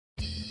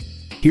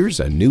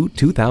Here's a new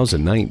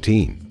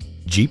 2019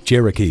 Jeep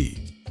Cherokee.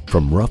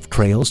 From rough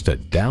trails to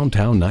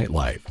downtown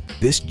nightlife,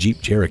 this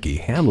Jeep Cherokee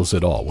handles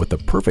it all with the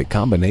perfect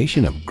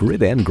combination of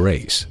grit and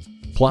grace.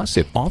 Plus,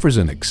 it offers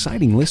an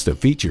exciting list of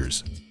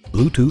features: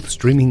 Bluetooth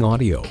streaming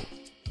audio,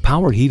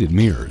 power heated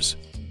mirrors,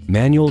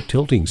 manual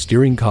tilting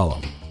steering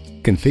column,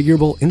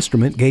 configurable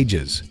instrument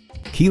gauges,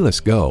 keyless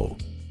go,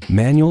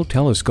 manual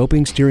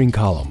telescoping steering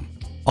column,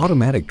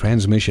 automatic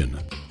transmission,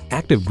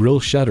 active grille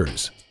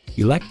shutters,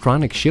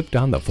 electronic shift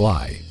on the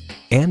fly,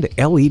 and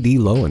LED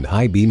low and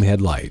high beam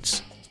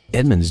headlights.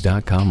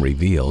 Edmunds.com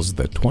reveals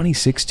the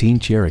 2016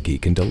 Cherokee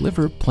can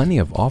deliver plenty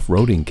of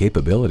off-roading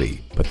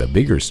capability, but the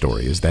bigger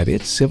story is that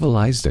it's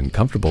civilized and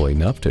comfortable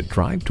enough to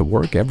drive to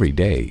work every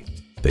day.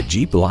 The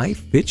Jeep life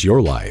fits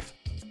your life.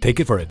 Take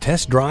it for a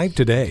test drive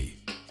today.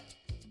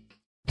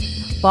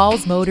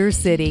 Falls Motor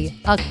City,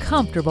 a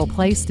comfortable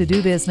place to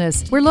do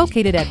business. We're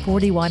located at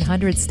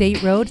 4100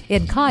 State Road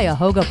in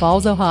Cuyahoga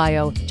Falls,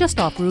 Ohio, just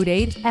off Route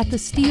 8 at the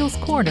Steeles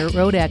Corner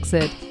Road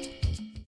exit.